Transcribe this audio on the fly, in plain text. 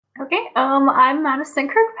Okay, I'm Madison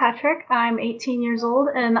Kirkpatrick. I'm 18 years old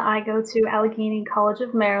and I go to Allegheny College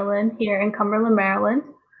of Maryland here in Cumberland, Maryland.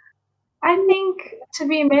 I think to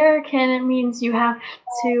be American, it means you have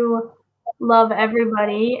to love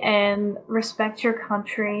everybody and respect your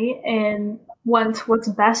country and want what's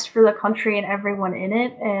best for the country and everyone in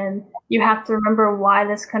it. And you have to remember why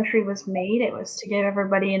this country was made. It was to give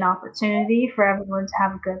everybody an opportunity for everyone to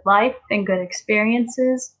have a good life and good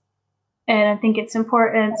experiences. And I think it's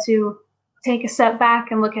important to take a step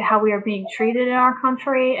back and look at how we are being treated in our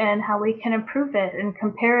country and how we can improve it and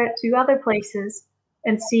compare it to other places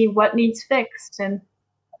and see what needs fixed and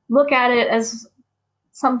look at it as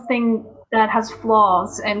something that has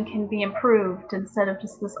flaws and can be improved instead of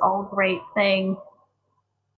just this all great thing